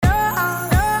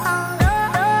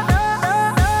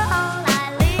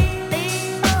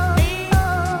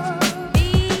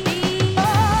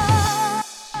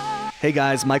Hey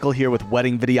guys, Michael here with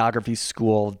Wedding Videography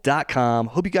School.com.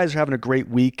 Hope you guys are having a great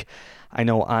week. I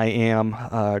know I am.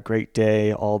 Great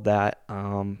day, all that.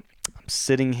 I'm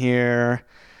sitting here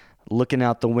looking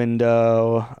out the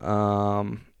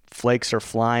window. Flakes are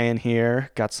flying here.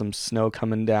 Got some snow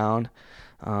coming down.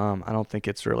 I don't think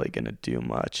it's really going to do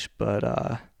much,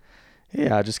 but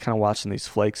yeah, just kind of watching these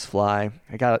flakes fly.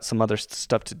 I got some other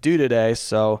stuff to do today,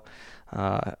 so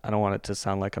I don't want it to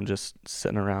sound like I'm just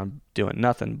sitting around doing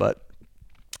nothing, but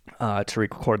to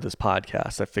record this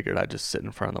podcast, I figured I'd just sit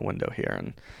in front of the window here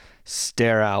and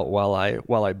stare out while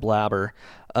I blabber.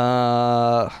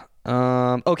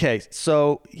 Okay,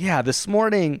 so yeah, this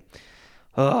morning,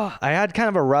 I had kind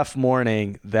of a rough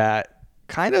morning that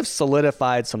kind of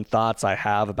solidified some thoughts I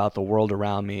have about the world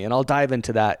around me, and I'll dive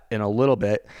into that in a little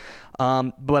bit.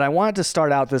 But I wanted to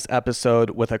start out this episode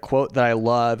with a quote that I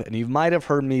love, and you might have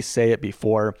heard me say it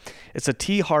before. It's a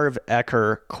T. Harv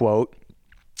Eker quote,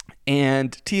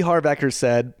 and T. Harv Eker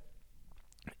said,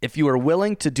 "If you are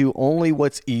willing to do only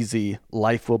what's easy,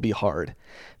 life will be hard.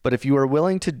 But if you are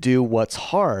willing to do what's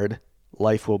hard,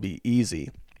 life will be easy."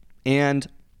 And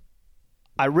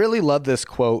I really love this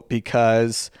quote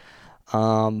because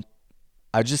I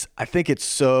think it's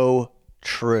so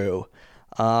true.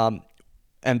 And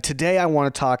today I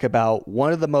want to talk about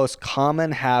one of the most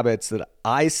common habits that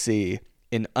I see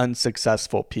in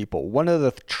unsuccessful people. One of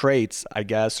the traits, I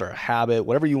guess, or a habit,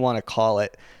 whatever you want to call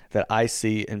it, that I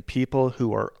see in people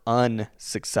who are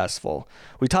unsuccessful.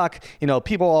 We talk,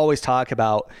 people always talk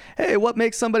about, hey, what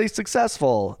makes somebody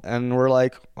successful? And we're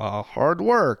like, hard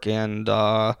work and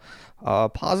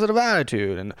positive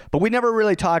attitude. But we never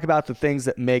really talk about the things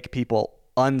that make people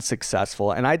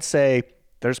unsuccessful. And I'd say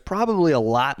there's probably a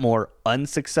lot more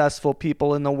unsuccessful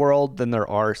people in the world than there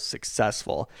are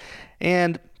successful.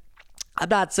 And I'm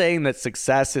not saying that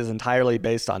success is entirely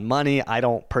based on money. I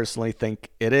don't personally think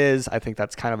it is. I think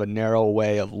that's kind of a narrow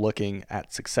way of looking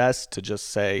at success, to just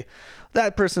say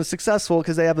that person's successful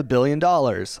because they have $1 billion.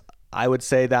 I would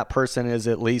say that person is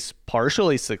at least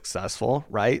partially successful,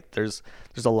 right? There's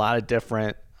a lot of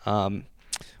different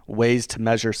ways to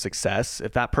measure success.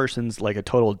 If that person's like a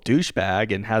total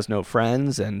douchebag and has no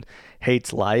friends and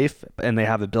hates life and they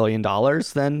have $1 billion,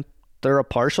 then they're a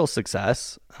partial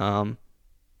success.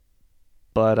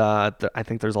 But I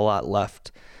think there's a lot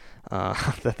left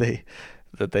that they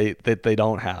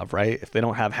don't have, right? If they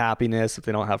don't have happiness, if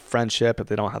they don't have friendship, if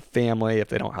they don't have family, if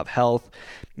they don't have health,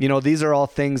 these are all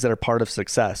things that are part of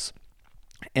success.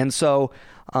 And so,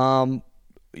 I'm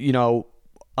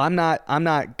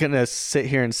not gonna sit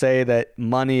here and say that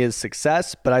money is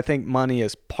success, but I think money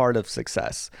is part of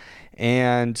success.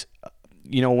 And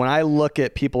when I look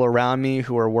at people around me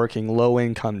who are working low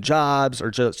income jobs,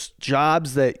 or just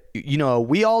jobs that,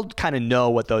 we all kind of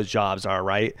know what those jobs are,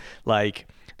 right? Like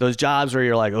those jobs where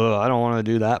you're like, oh, I don't want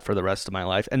to do that for the rest of my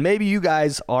life. And maybe you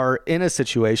guys are in a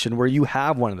situation where you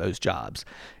have one of those jobs.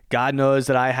 God knows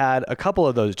that I had a couple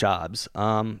of those jobs,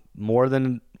 I've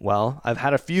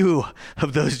had a few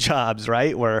of those jobs,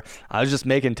 right? Where I was just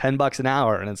making $10 an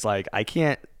hour and it's like, I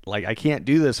can't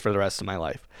do this for the rest of my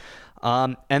life.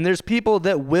 And there's people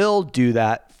that will do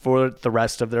that for the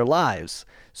rest of their lives.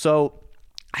 So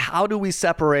how do we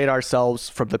separate ourselves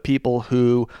from the people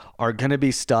who are going to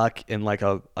be stuck in like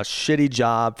a shitty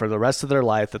job for the rest of their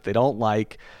life that they don't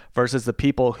like, versus the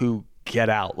people who get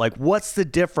out? Like, what's the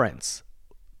difference?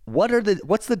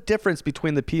 What's the difference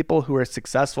between the people who are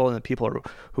successful and the people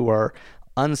who are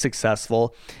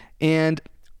unsuccessful? And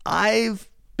I've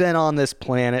been on this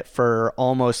planet for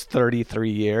almost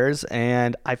 33 years,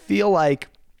 and I feel like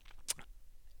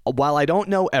while I don't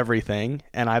know everything,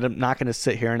 and I'm not going to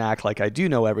sit here and act like I do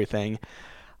know everything,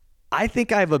 I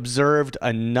think I've observed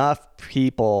enough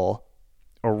people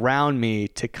around me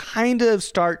to kind of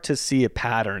start to see a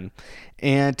pattern.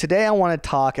 And today I want to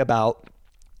talk about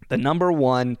the number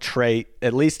one trait,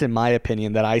 at least in my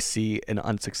opinion, that I see in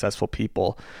unsuccessful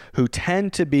people who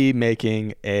tend to be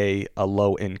making a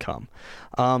low income.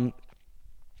 And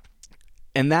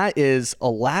that is a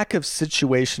lack of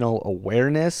situational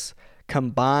awareness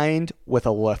combined with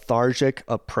a lethargic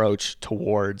approach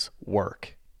towards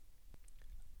work.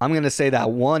 I'm going to say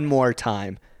that one more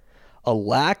time. A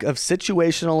lack of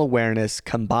situational awareness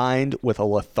combined with a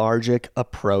lethargic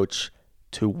approach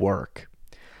to work.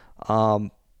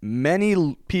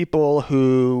 Many people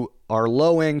who are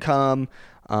low income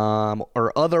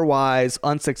or otherwise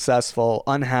unsuccessful,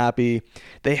 unhappy,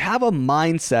 they have a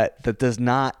mindset that does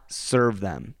not serve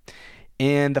them.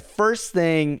 And the first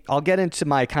thing, I'll get into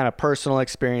my kind of personal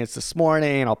experience this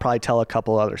morning, and I'll probably tell a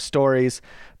couple other stories,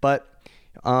 but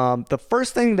the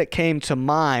first thing that came to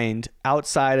mind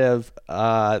outside of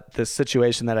the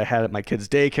situation that I had at my kid's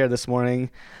daycare this morning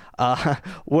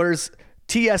was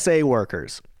TSA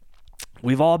workers.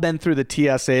 We've all been through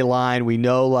the TSA line. We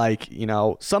know, like, you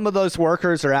know, some of those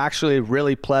workers are actually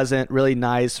really pleasant, really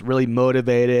nice, really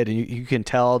motivated. And you can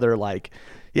tell they're like,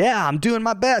 yeah, I'm doing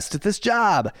my best at this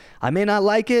job. I may not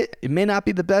like it. It may not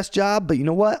be the best job, but you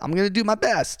know what? I'm going to do my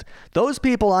best. Those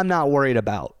people I'm not worried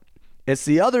about. It's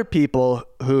the other people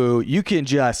who you can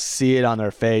just see it on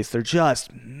their face. They're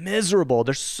just miserable.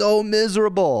 They're so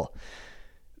miserable.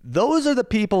 Those are the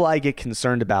people I get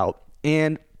concerned about.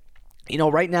 And you know,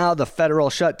 right now the federal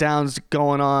shutdown's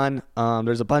going on.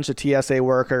 There's a bunch of TSA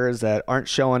workers that aren't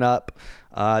showing up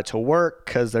to work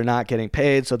because they're not getting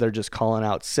paid, so they're just calling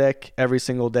out sick every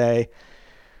single day.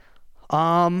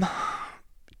 And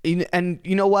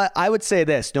you know what? I would say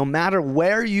this: no matter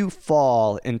where you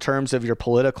fall in terms of your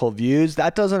political views,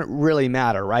 that doesn't really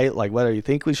matter, right? Like whether you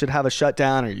think we should have a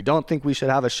shutdown or you don't think we should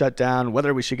have a shutdown,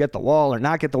 whether we should get the wall or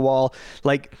not get the wall,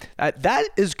 like that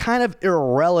is kind of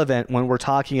irrelevant when we're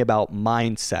talking about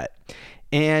mindset.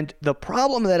 And the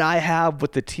problem that I have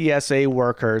with the TSA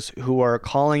workers who are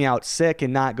calling out sick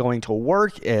and not going to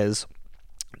work is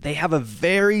they have a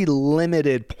very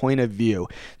limited point of view.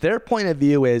 Their point of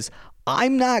view is,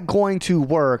 I'm not going to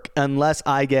work unless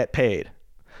I get paid.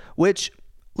 Which,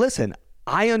 listen,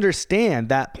 I understand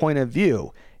that point of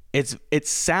view. It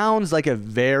sounds like a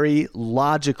very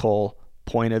logical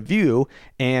point of view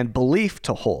and belief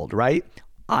to hold, right?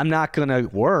 I'm not going to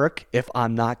work if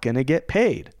I'm not going to get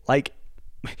paid. Like,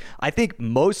 I think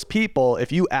most people,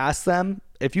 if you ask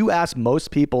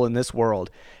most people in this world,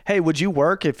 hey, would you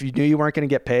work if you knew you weren't going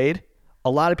to get paid?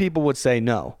 A lot of people would say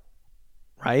no,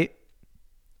 right?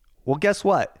 Well, guess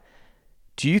what?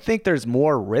 Do you think there's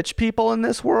more rich people in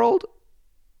this world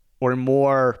or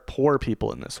more poor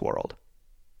people in this world?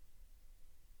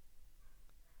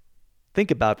 Think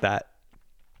about that.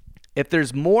 If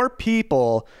there's more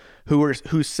people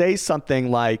who say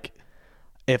something like,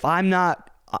 if I'm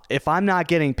not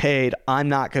getting paid, I'm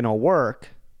not going to work,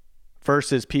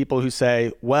 versus people who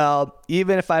say, well,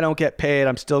 even if I don't get paid,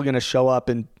 I'm still going to show up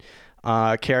and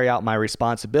carry out my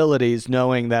responsibilities,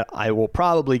 knowing that I will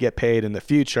probably get paid in the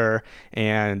future,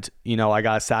 and you know I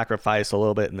got to sacrifice a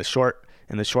little bit in the short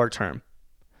term.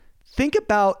 Think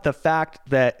about the fact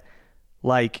that,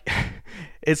 like,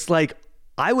 it's like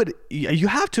you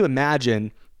have to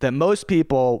imagine that most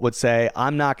people would say,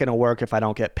 I'm not going to work if I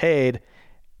don't get paid,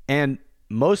 and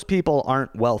most people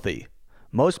aren't wealthy.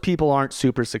 Most people aren't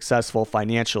super successful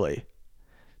financially.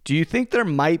 Do you think there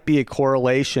might be a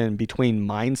correlation between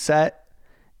mindset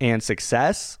and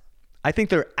success? I think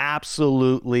there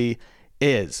absolutely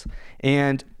is.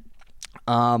 And,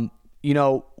 you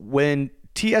know, when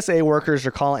TSA workers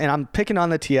are calling, and I'm picking on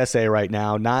the TSA right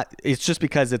now, it's just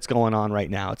because it's going on right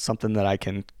now. It's something that I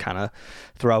can kind of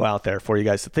throw out there for you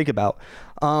guys to think about.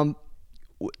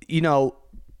 You know,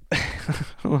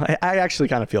 I actually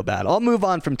kind of feel bad. I'll move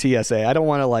on from TSA. I don't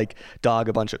want to like dog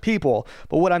a bunch of people.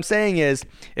 But what I'm saying is,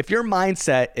 if your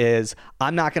mindset is,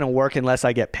 I'm not going to work unless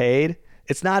I get paid,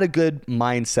 it's not a good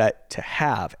mindset to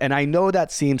have. And I know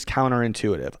that seems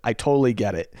counterintuitive. I totally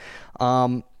get it.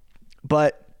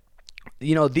 But,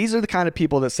 you know, these are the kind of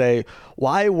people that say,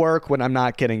 why work when I'm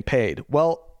not getting paid?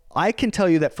 Well, I can tell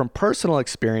you that from personal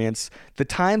experience, the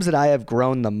times that I have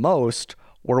grown the most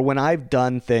were when I've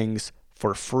done things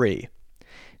for free.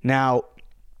 Now,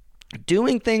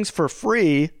 doing things for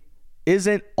free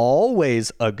isn't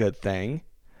always a good thing,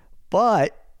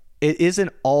 but it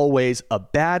isn't always a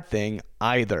bad thing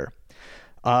either.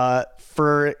 I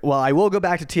will go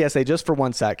back to TSA just for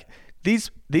one sec. These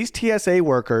TSA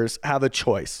workers have a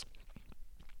choice.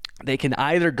 They can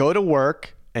either go to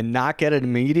work and not get an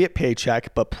immediate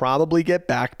paycheck, but probably get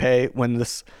back pay when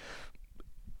this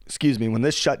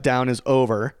shutdown is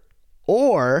over,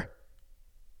 or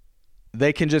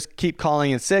they can just keep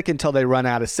calling in sick until they run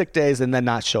out of sick days and then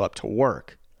not show up to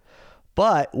work.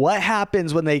 But what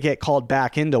happens when they get called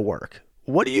back into work?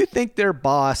 What do you think their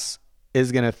boss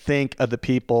is going to think of the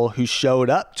people who showed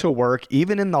up to work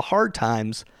even in the hard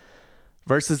times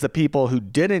versus the people who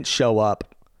didn't show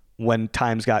up when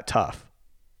times got tough?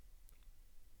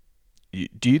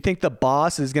 Do you think the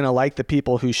boss is going to like the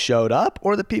people who showed up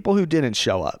or the people who didn't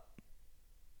show up?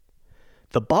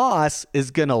 The boss is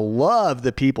going to love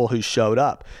the people who showed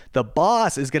up. The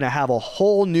boss is going to have a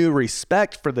whole new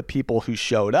respect for the people who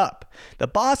showed up. The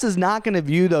boss is not going to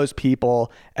view those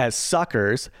people as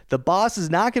suckers. The boss is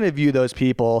not going to view those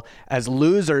people as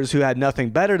losers who had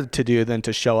nothing better to do than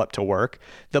to show up to work.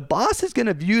 The boss is going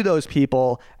to view those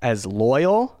people as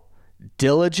loyal,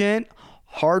 diligent,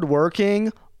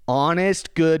 hardworking,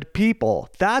 honest, good people.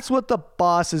 That's what the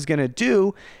boss is going to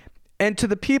do. And to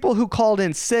the people who called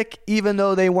in sick, even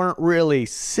though they weren't really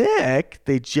sick,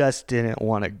 they just didn't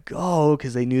want to go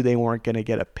because they knew they weren't going to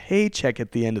get a paycheck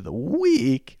at the end of the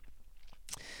week.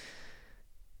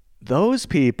 Those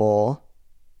people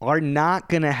are not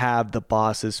going to have the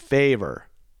boss's favor,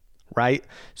 right?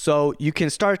 So you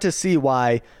can start to see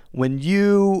why when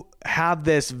you have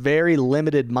this very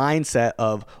limited mindset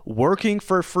of working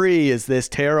for free is this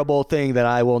terrible thing that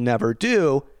I will never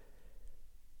do,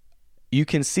 you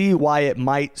can see why it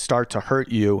might start to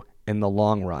hurt you in the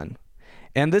long run.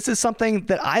 And this is something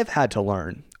that I've had to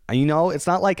learn. You know, it's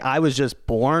not like I was just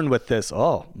born with this,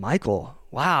 oh, Michael,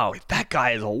 wow, that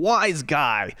guy is a wise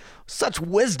guy. Such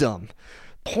wisdom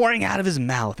pouring out of his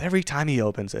mouth every time he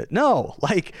opens it. No,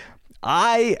 like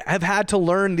I have had to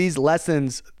learn these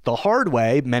lessons the hard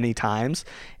way many times.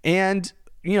 And,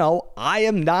 you know, I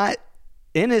am not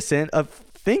innocent of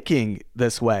thinking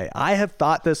this way. I have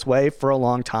thought this way for a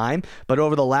long time, but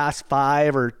over the last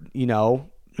 5 or,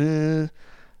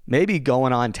 maybe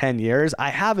going on 10 years, I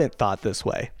haven't thought this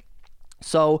way.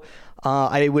 So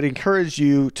I would encourage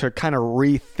you to kind of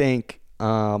rethink,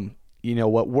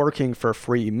 what working for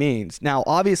free means. Now,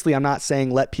 obviously, I'm not saying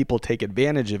let people take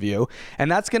advantage of you, and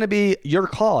that's going to be your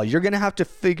call. You're going to have to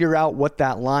figure out what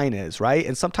that line is, right?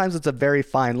 And sometimes it's a very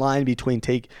fine line between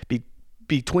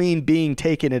being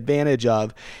taken advantage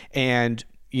of and,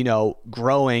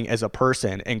 growing as a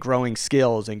person and growing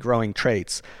skills and growing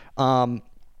traits.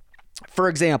 For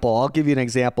example, I'll give you an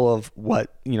example of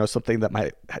what, something that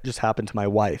might just happened to my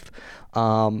wife.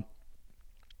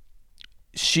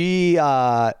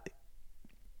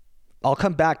 I'll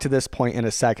come back to this point in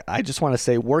a sec. I just want to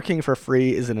say working for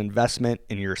free is an investment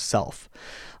in yourself.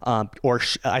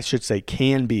 I should say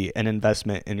can be an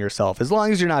investment in yourself as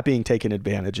long as you're not being taken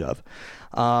advantage of.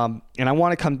 And I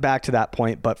want to come back to that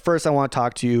point. But first, I want to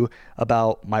talk to you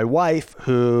about my wife,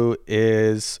 who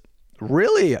is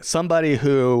really somebody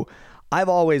who I've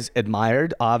always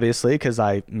admired, obviously, because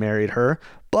I married her.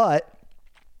 But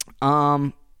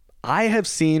I have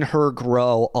seen her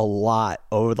grow a lot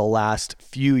over the last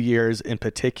few years in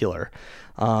particular.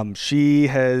 She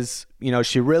has,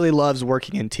 she really loves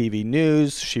working in TV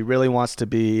news. She really wants to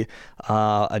be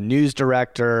a news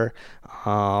director.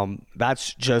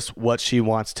 That's just what she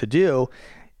wants to do.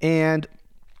 And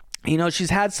she's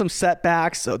had some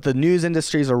setbacks. So the news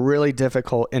industry is a really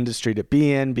difficult industry to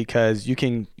be in because you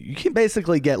can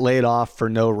basically get laid off for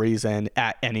no reason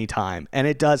at any time. And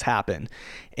it does happen.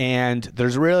 And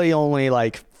there's really only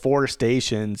like 4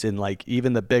 stations in like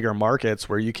even the bigger markets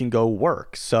where you can go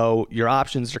work. So your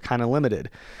options are kind of limited.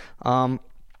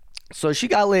 So she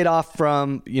got laid off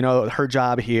from, her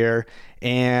job here,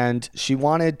 and she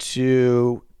wanted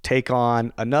to take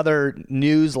on another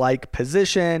news-like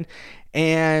position.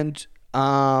 And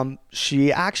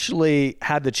she actually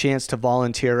had the chance to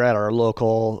volunteer at our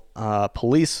local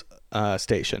police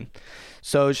station.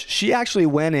 So she actually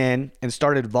went in and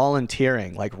started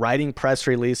volunteering, like writing press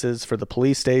releases for the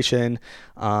police station,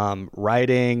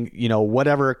 writing,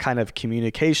 whatever kind of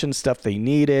communication stuff they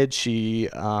needed. She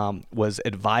was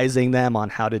advising them on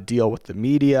how to deal with the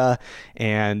media.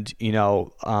 And,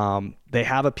 they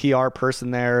have a PR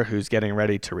person there who's getting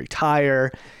ready to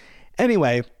retire.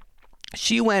 Anyway,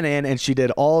 she went in and she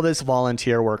did all this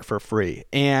volunteer work for free.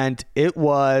 And it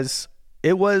was,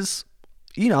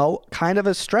 kind of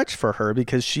a stretch for her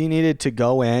because she needed to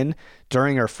go in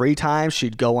during her free time.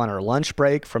 She'd go on her lunch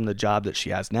break from the job that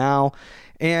she has now.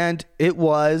 And it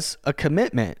was a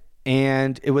commitment.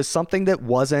 And it was something that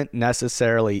wasn't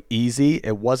necessarily easy.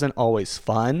 It wasn't always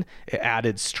fun. It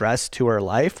added stress to her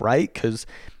life, right? Because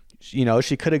she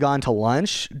could have gone to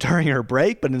lunch during her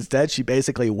break, but instead she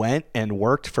basically went and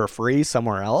worked for free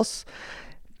somewhere else.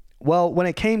 Well, when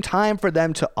it came time for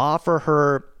them to offer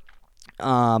her,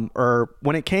 or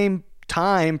when it came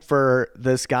time for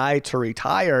this guy to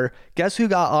retire, guess who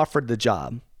got offered the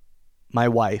job? My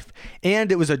wife.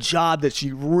 And it was a job that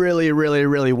she really, really,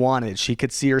 really wanted. She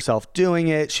could see herself doing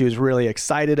it. She was really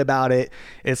excited about it.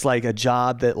 It's like a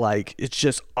job that it's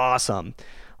just awesome.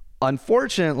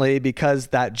 Unfortunately, because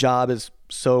that job is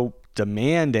so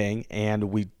demanding, and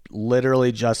we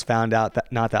literally just found out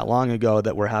that not that long ago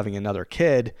that we're having another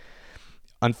kid,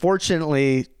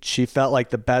 unfortunately, she felt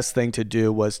like the best thing to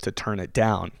do was to turn it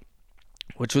down,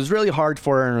 which was really hard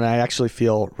for her. And I actually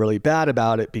feel really bad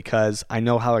about it because I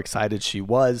know how excited she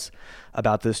was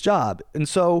about this job. And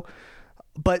so,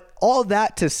 but all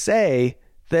that to say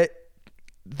that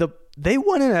they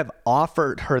wouldn't have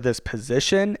offered her this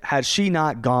position had she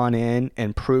not gone in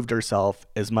and proved herself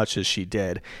as much as she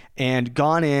did and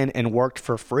gone in and worked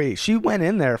for free. She went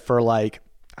in there for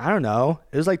I don't know,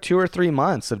 it was like 2 or 3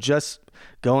 months of just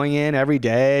going in every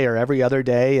day or every other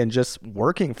day and just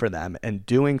working for them and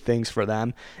doing things for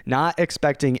them, not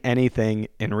expecting anything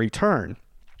in return.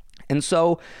 And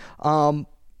so,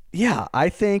 I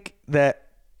think that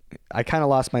I kind of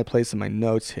lost my place in my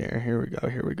notes here. Here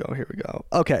we go.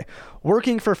 Okay.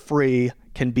 Working for free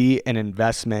can be an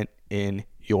investment in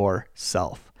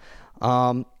yourself.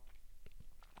 And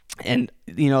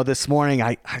this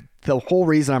morning, the whole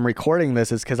reason I'm recording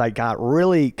this is because I got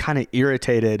really kind of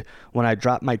irritated when I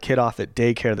dropped my kid off at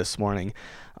daycare this morning.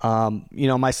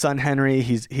 My son Henry,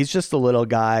 he's just a little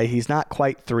guy. He's not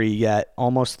quite 3 yet,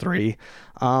 almost 3.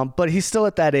 But he's still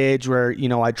at that age where,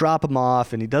 I drop him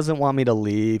off and he doesn't want me to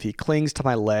leave. He clings to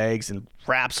my legs and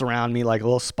wraps around me like a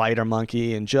little spider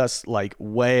monkey and just like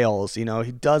wails. He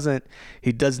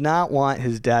does not want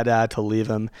his dad to leave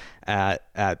him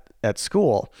at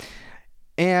school.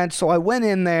 And so I went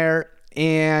in there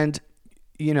and,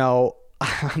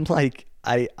 I'm like,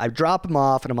 I drop him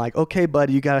off and I'm like, okay,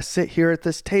 buddy, you got to sit here at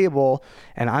this table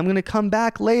and I'm going to come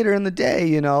back later in the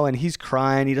day, and he's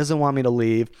crying. He doesn't want me to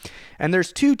leave. And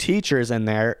there's 2 teachers in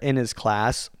there in his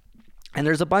class. And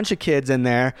there's a bunch of kids in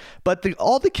there, but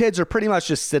all the kids are pretty much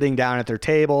just sitting down at their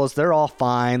tables. They're all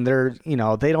fine.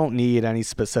 They don't need any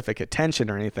specific attention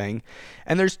or anything.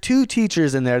 And there's 2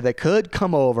 teachers in there that could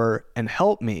come over and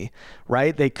help me,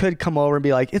 right? They could come over and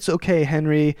be like, it's okay,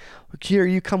 Henry, here,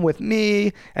 you come with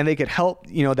me. And they could help,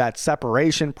 that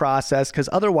separation process. Cause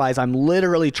otherwise I'm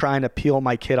literally trying to peel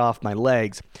my kid off my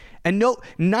legs. And no,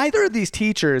 neither of these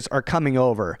teachers are coming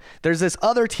over. There's this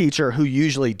other teacher who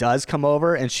usually does come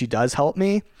over and she does help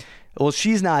me. Well,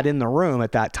 she's not in the room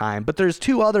at that time, but there's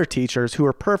 2 other teachers who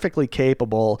are perfectly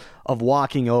capable of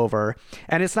walking over.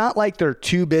 And it's not like they're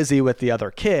too busy with the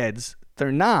other kids.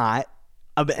 They're not.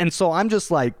 And so I'm just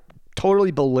like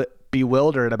totally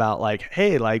bewildered about like,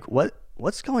 hey, like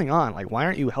what's going on? Like, why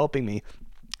aren't you helping me?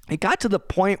 It got to the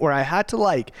point where I had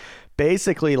to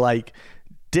basically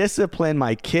discipline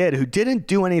my kid who didn't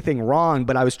do anything wrong,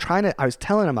 but I was telling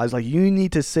him, I was like, you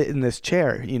need to sit in this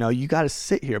chair. You got to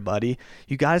sit here, buddy.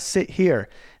 You got to sit here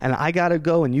and I got to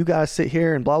go and you got to sit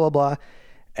here and blah, blah, blah.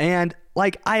 And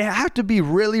I have to be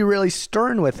really, really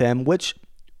stern with him, which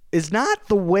is not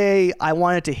the way I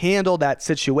wanted to handle that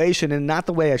situation and not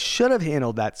the way I should have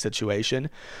handled that situation.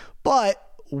 But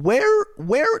where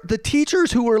the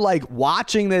teachers who were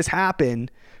watching this happen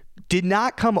did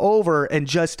not come over and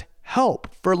just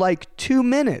help for 2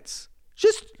 minutes,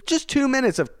 just 2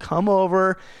 minutes of come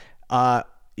over.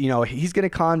 He's going to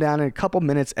calm down in a couple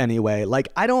minutes anyway.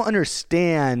 I don't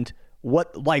understand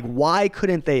why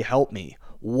couldn't they help me?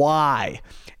 Why?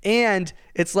 And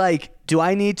it's do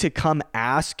I need to come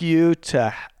ask you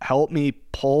to help me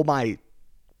pull my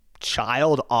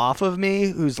child off of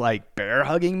me who's bear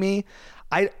hugging me?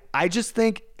 I just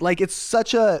think that's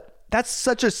such a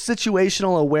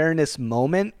situational awareness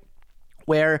moment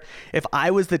where if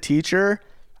I was the teacher,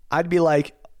 I'd be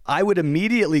I would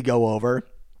immediately go over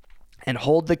and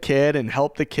hold the kid and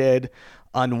help the kid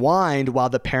unwind while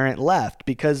the parent left,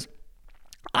 because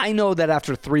I know that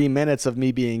after 3 minutes of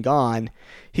me being gone,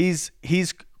 he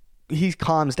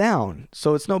calms down.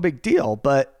 So it's no big deal.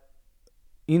 But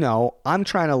I'm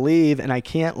trying to leave and I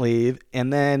can't leave,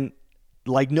 and then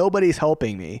nobody's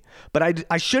helping me, but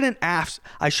I shouldn't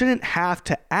have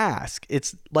to ask.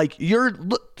 It's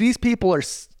these people are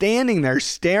standing there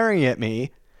staring at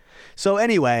me. So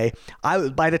anyway,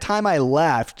 by the time I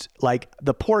left,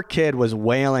 the poor kid was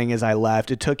wailing as I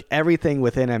left. It took everything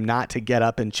within him not to get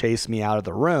up and chase me out of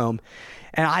the room.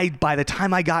 And by the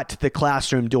time I got to the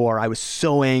classroom door, I was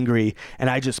so angry and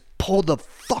I just pulled the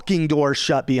fucking door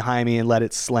shut behind me and let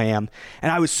it slam.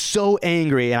 And I was so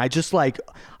angry and I just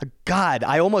God,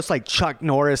 I almost Chuck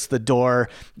Norris the door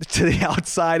to the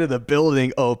outside of the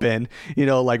building open,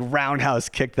 roundhouse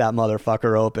kicked that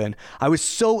motherfucker open. I was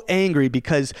so angry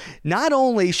because not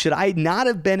only should I not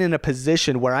have been in a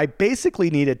position where I basically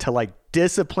needed to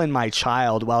discipline my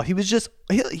child while he was just,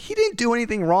 he didn't do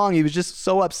anything wrong. He was just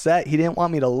so upset. He didn't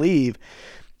want me to leave.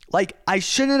 I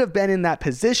shouldn't have been in that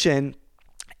position.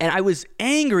 And I was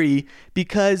angry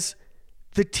because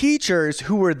the teachers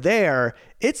who were there,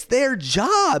 it's their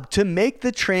job to make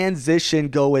the transition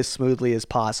go as smoothly as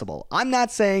possible. I'm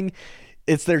not saying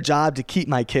it's their job to keep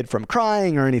my kid from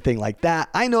crying or anything like that.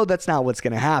 I know that's not what's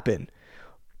going to happen.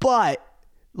 But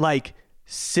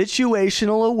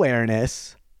situational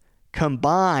awareness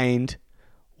combined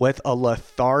with a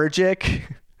lethargic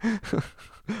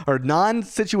or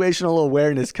non-situational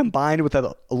awareness combined with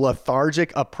a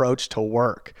lethargic approach to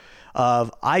work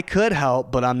of I could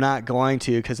help, but I'm not going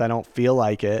to because I don't feel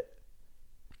like it,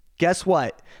 guess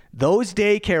what? Those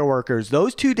daycare workers,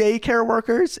 those 2 daycare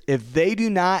workers, if they do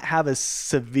not have a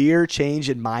severe change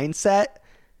in mindset,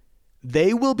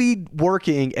 they will be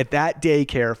working at that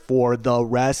daycare for the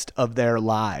rest of their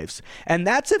lives. And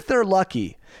that's if they're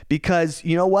lucky, because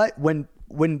you know what? When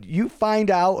you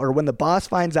find out, or when the boss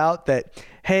finds out that,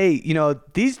 hey, you know,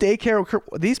 these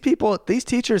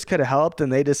teachers could have helped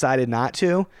and they decided not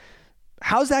to,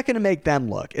 how's that going to make them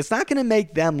look? It's not going to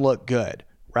make them look good,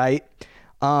 right?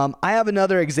 I have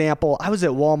another example. I was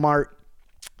at Walmart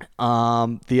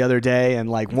the other day, and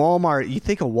like Walmart, you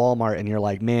think of Walmart and you're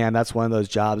like, man, that's one of those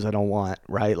jobs I don't want,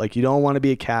 right? Like, you don't want to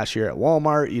be a cashier at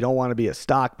Walmart. You don't want to be a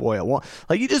stock boy at Walmart.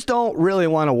 Like, you just don't really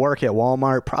want to work at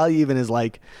Walmart. Probably even as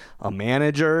like a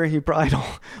manager, you probably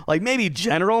don't, like maybe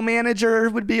general manager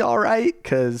would be all right,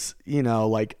 because, you know,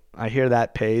 like I hear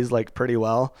that pays like pretty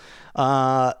well.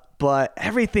 But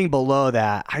everything below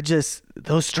that,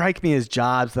 those strike me as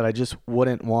jobs that I just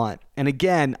wouldn't want. And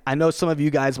again, I know some of you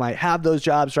guys might have those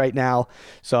jobs right now,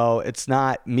 so it's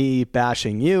not me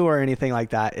bashing you or anything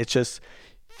like that. It's just,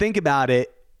 think about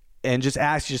it and just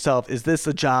ask yourself, is this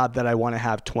a job that I want to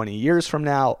have 20 years from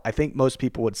now? I think most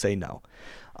people would say no.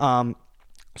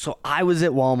 So I was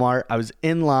at Walmart. I was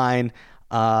in line.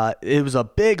 It was a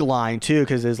big line too,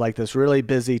 because it's like this really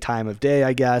busy time of day,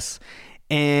 I guess.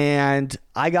 And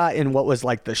I got in what was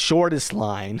like the shortest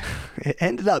line. It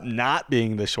ended up not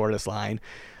being the shortest line.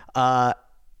 The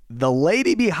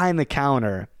lady behind the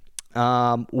counter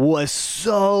was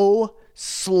so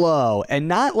slow, and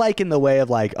not like in the way of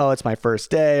like, oh, it's my first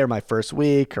day or my first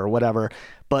week or whatever,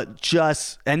 but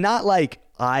just, and not like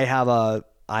I have a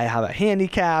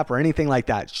handicap or anything like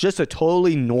that. It's just a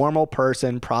totally normal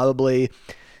person, probably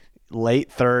late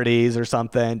 30s or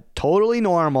something, totally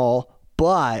normal,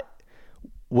 but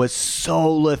was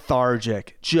so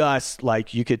lethargic. Just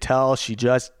like, you could tell she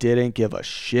just didn't give a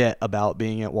shit about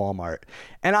being at Walmart.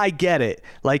 And I get it.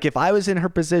 Like, if I was in her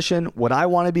position, would I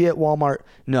want to be at Walmart?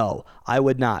 No, I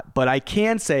would not. But I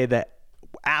can say that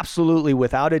absolutely,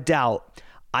 without a doubt,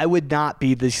 I would not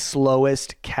be the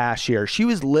slowest cashier. She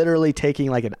was literally taking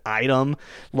like an item,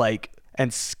 like,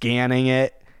 and scanning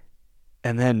it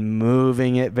and then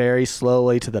moving it very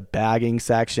slowly to the bagging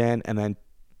section and then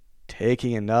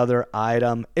taking another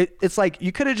item. It's like,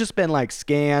 you could have just been like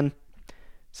scan,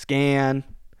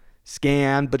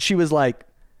 but she was like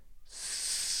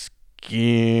scan,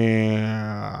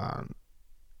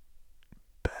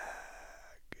 bag,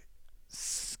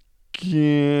 scan,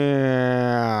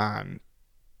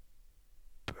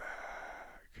 bag.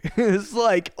 It's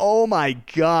like, oh my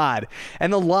God.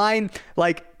 And the line,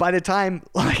 like, by the time,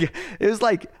 like, it was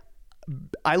like,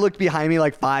 I looked behind me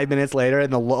like 5 minutes later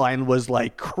and the line was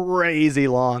like crazy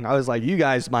long. I was like, you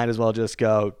guys might as well just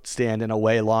go stand in a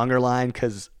way longer line,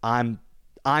 because I'm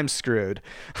screwed.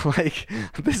 Like,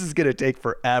 this is going to take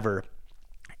forever.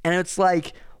 And it's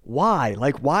like, why?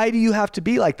 Like, why do you have to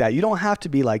be like that? You don't have to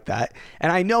be like that.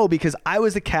 And I know, because I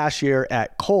was a cashier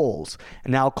at Kohl's.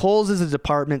 And now Kohl's is a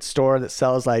department store that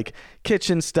sells like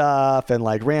kitchen stuff and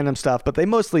like random stuff, but they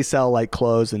mostly sell like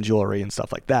clothes and jewelry and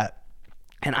stuff like that.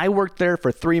 And I worked there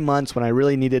for 3 months when I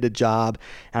really needed a job.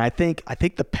 And I think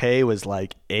the pay was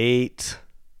like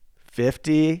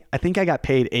 $8.50. I think I got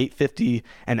paid $8.50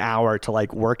 an hour to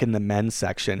like work in the men's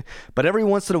section. But every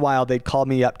once in a while, they'd call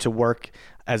me up to work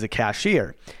as a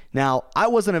cashier. Now, I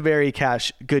wasn't a very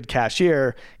good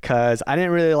cashier, because I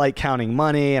didn't really like counting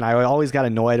money. And I always got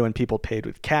annoyed when people paid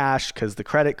with cash, because the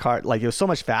credit card, like, it was so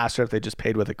much faster if they just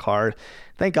paid with a card.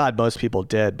 Thank God most people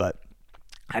did, but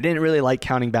I didn't really like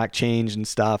counting back change and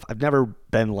stuff. I've never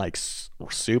been like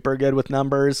super good with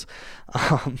numbers.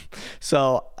 I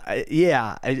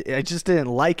just didn't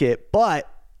like it, but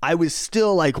I was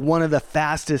still like one of the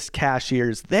fastest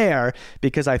cashiers there,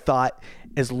 because I thought,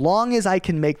 as long as I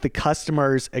can make the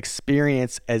customer's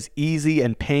experience as easy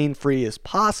and pain-free as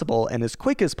possible and as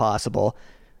quick as possible,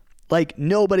 like,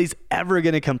 nobody's ever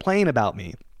going to complain about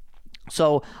me.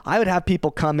 So I would have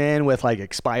people come in with like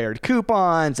expired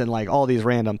coupons and like all these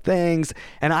random things,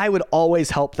 and I would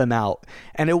always help them out.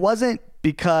 And it wasn't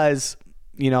because,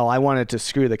 you know, I wanted to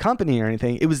screw the company or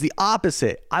anything. It was the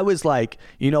opposite. I was like,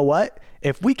 you know what?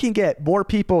 If we can get more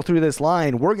people through this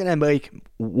line, we're going to make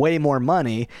way more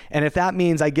money. And if that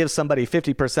means I give somebody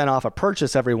 50% off a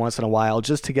purchase every once in a while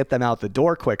just to get them out the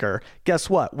door quicker, guess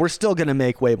what? We're still going to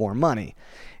make way more money.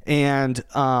 And,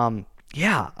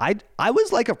 I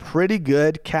was like a pretty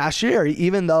good cashier,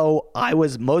 even though I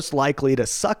was most likely to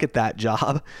suck at that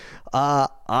job.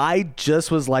 I just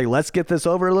was like, let's get this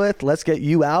over with. Let's get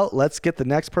you out. Let's get the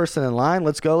next person in line.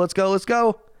 Let's go.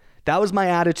 That was my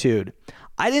attitude.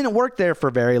 I didn't work there for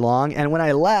very long. And when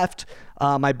I left,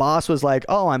 my boss was like,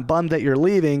 "Oh, I'm bummed that you're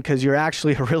leaving because you're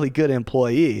actually a really good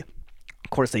employee." Of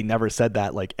course, they never said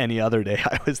that like any other day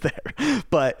I was there.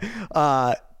 But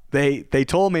they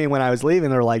told me when I was leaving,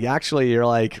 they're like, "Actually, you're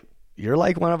like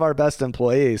one of our best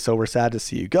employees, so we're sad to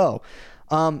see you go."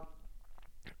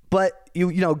 But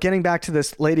you know, getting back to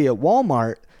this lady at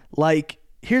Walmart, like,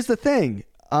 here's the thing.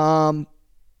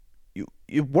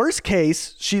 Worst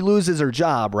case, she loses her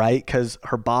job, right? Because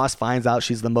her boss finds out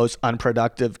she's the most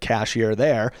unproductive cashier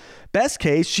there. Best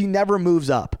case, she never moves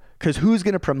up, because who's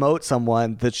going to promote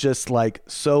someone that's just like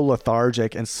so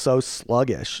lethargic and so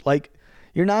sluggish? Like,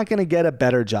 you're not going to get a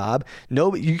better job.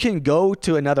 No, you can go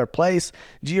to another place.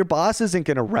 Your boss isn't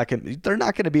going to recommend. They're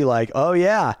not going to be like, "Oh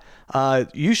yeah,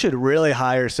 you should really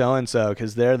hire so-and-so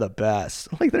because they're the best."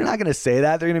 Like, they're not going to say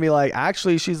that. They're going to be like,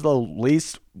 "Actually, she's the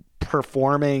least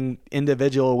performing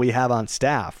individual we have on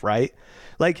staff," right?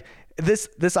 Like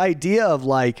this idea of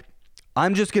like,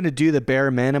 I'm just going to do the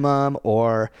bare minimum,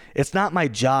 or it's not my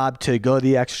job to go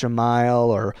the extra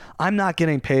mile, or I'm not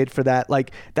getting paid for that.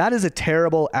 Like, that is a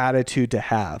terrible attitude to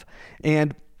have.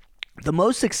 And the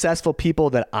most successful people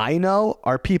that I know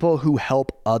are people who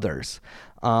help others.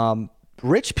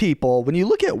 Rich people, when you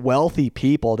look at wealthy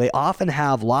people, they often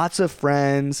have lots of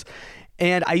friends.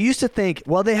 And I used to think,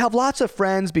 well, they have lots of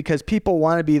friends because people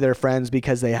want to be their friends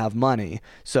because they have money.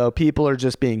 So people are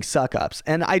just being suck-ups.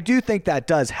 And I do think that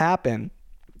does happen.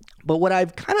 But what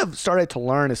I've kind of started to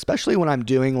learn, especially when I'm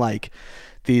doing like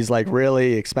these like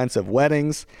really expensive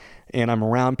weddings and I'm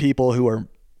around people who are,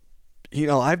 you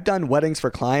know, I've done weddings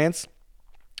for clients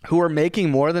who are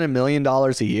making more than $1 million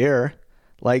a year.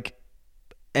 Like,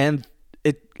 and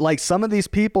like, some of these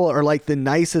people are like the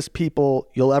nicest people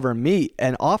you'll ever meet.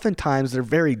 And oftentimes they're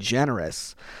very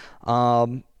generous.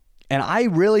 And I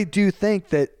really do think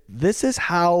that this is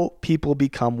how people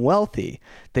become wealthy.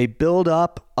 They build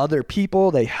up other people,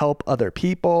 they help other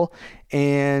people,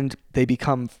 and they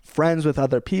become friends with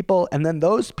other people. And then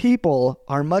those people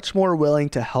are much more willing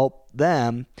to help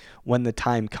them when the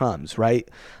time comes, right?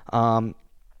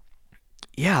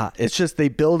 Yeah, it's just they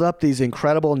build up these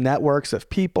incredible networks of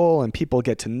people, and people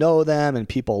get to know them and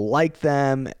people like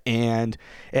them. And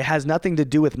it has nothing to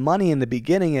do with money in the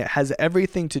beginning. It has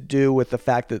everything to do with the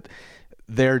fact that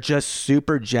they're just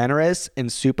super generous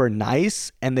and super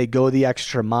nice, and they go the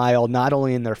extra mile, not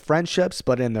only in their friendships,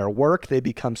 but in their work. They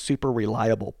become super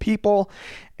reliable people,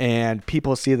 and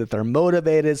people see that they're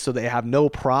motivated, so they have no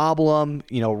problem,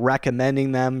 you know,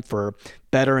 recommending them for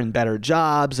better and better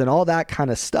jobs and all that kind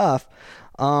of stuff.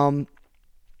 I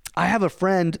have a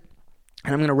friend,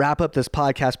 and I'm going to wrap up this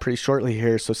podcast pretty shortly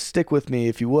here, so stick with me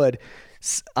if you would.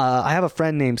 I have a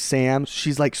friend named Sam.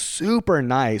 She's like super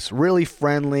nice, really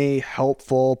friendly,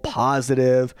 helpful,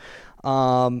 positive.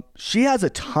 She has a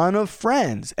ton of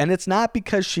friends, and it's not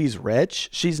because she's rich.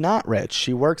 She's not rich.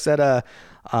 She works at a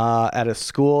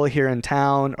school here in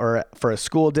town, or for a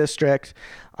school district.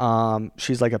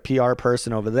 She's like a PR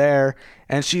person over there,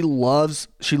 and she loves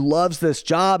this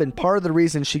job. And part of the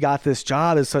reason she got this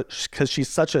job is because she's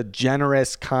such a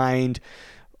generous, kind,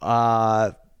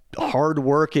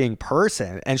 hardworking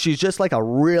person. And she's just like a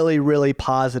really, really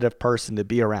positive person to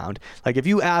be around. Like, if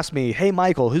you ask me, "Hey,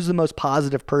 Michael, who's the most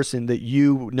positive person that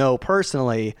you know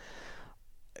personally?"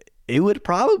 it would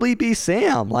probably be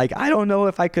Sam. Like, I don't know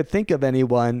if I could think of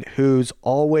anyone who's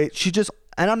always,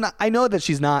 I know that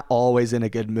she's not always in a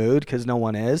good mood, because no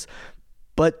one is,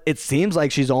 but it seems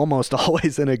like she's almost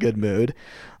always in a good mood.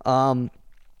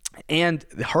 And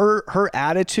her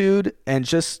attitude and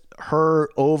just her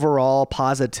overall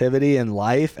positivity in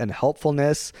life and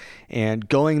helpfulness and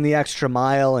going the extra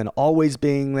mile and always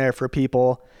being there for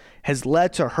people has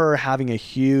led to her having a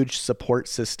huge support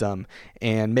system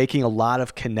and making a lot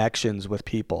of connections with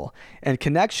people. And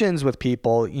connections with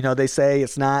people, you know, they say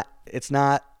it's not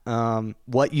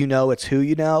what you know, it's who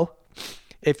you know.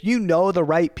 If you know the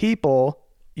right people,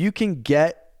 you can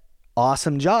get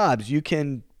awesome jobs. You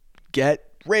can get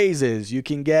raises, you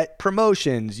can get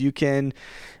promotions, you can,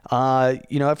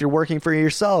 if you're working for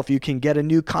yourself, you can get a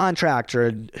new contract or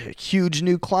a huge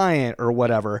new client or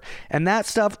whatever. And that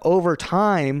stuff over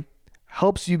time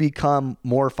helps you become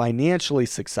more financially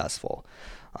successful.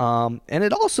 And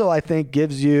it also, I think,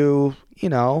 gives you,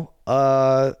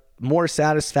 more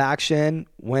satisfaction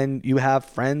when you have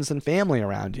friends and family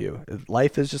around you.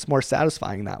 Life is just more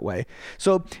satisfying that way.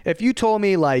 So if you told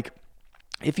me like,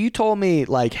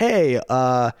 hey,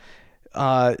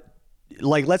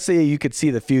 let's say you could see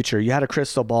the future, you had a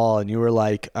crystal ball and you were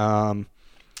like,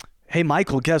 hey,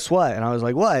 Michael, guess what? And I was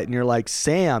like, what? And you're like,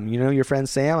 Sam, your friend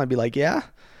Sam? I'd be like, yeah.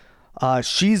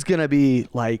 She's going to be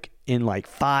like, in like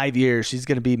 5 years, she's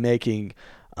going to be making,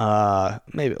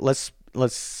 maybe let's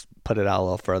put it out a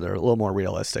little further, a little more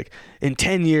realistic. In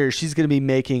 10 years, she's going to be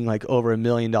making like over $1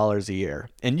 million a year.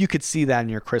 And you could see that in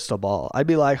your crystal ball. I'd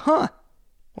be like, wow,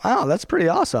 that's pretty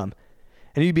awesome.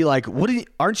 And you'd be like,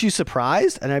 aren't you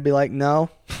surprised? And I'd be like, no,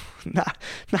 not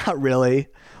really.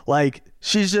 Like,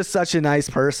 she's just such a nice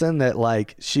person that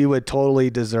like she would totally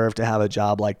deserve to have a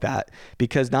job like that,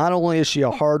 because not only is she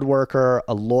a hard worker,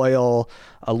 a loyal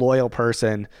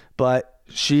person, but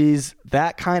she's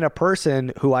that kind of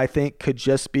person who I think could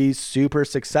just be super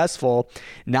successful,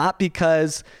 not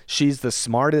because she's the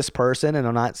smartest person. And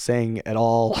I'm not saying at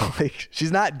all, like,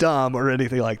 she's not dumb or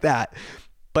anything like that.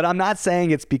 But I'm not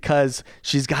saying it's because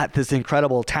she's got this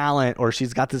incredible talent or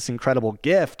she's got this incredible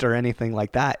gift or anything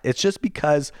like that. It's just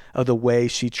because of the way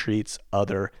she treats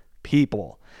other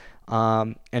people.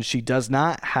 And she does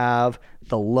not have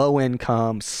the low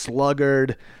income,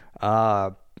 sluggard,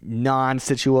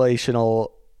 non-situational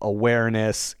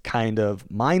awareness kind of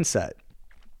mindset.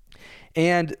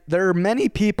 And there are many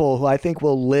people who I think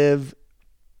will live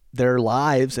their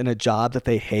lives in a job that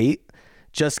they hate,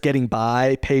 just getting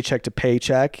by paycheck to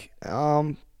paycheck,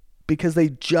 because they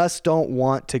just don't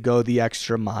want to go the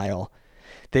extra mile.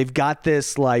 They've got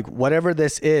this like, whatever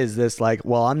this is, this like,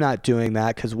 well, I'm not doing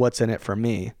that because what's in it for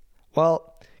me?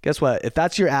 Well, guess what? If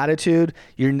that's your attitude,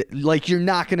 you're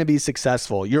not going to be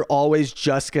successful. You're always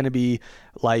just going to be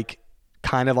like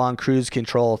kind of on cruise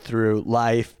control through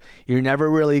life. You're never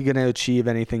really going to achieve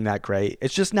anything that great.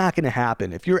 It's just not going to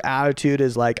happen. If your attitude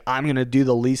is like, I'm going to do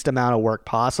the least amount of work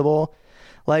possible,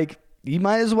 like, you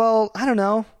might as well, I don't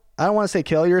know, I don't want to say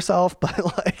kill yourself, but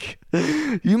like,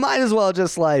 you might as well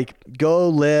just like go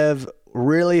live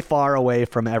really far away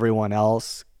from everyone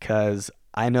else, because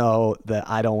I know that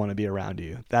I don't want to be around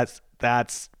you. That's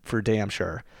for damn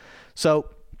sure. So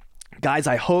guys,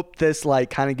 I hope this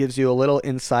like kind of gives you a little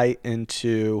insight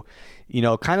into,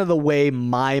 kind of the way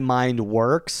my mind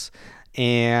works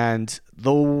and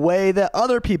the way that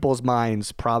other people's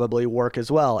minds probably work as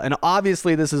well. And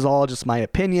obviously this is all just my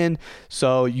opinion,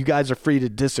 so you guys are free to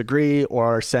disagree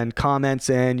or send comments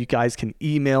in. You guys can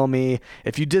email me.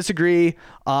 If you disagree,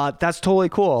 that's totally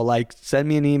cool. Like, send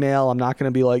me an email. I'm not going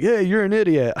to be like, hey, you're an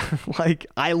idiot. Like,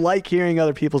 I like hearing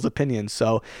other people's opinions.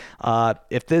 So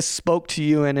if this spoke to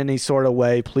you in any sort of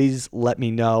way, please let me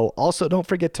know. Also, don't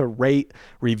forget to rate,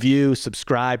 review,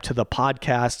 subscribe to the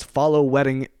podcast, follow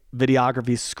Wedding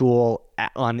Videography School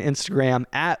on Instagram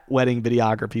at Wedding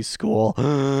Videography School.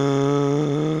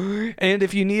 And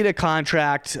if you need a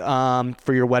contract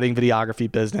for your wedding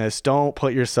videography business, don't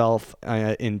put yourself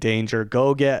in danger.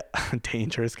 Go get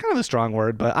danger. It's kind of a strong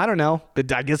word, but I don't know.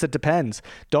 But I guess it depends.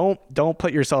 Don't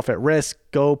put yourself at risk.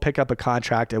 Go pick up a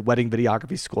contract at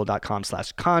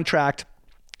weddingvideographyschool.com/contract.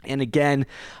 And again,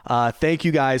 thank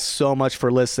you guys so much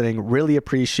for listening. Really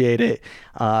appreciate it.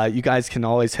 You guys can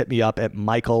always hit me up at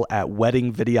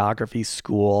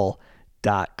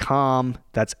michael@weddingvideographyschool.com.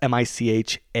 That's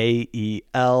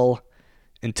Michael.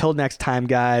 Until next time,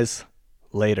 guys.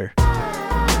 Later.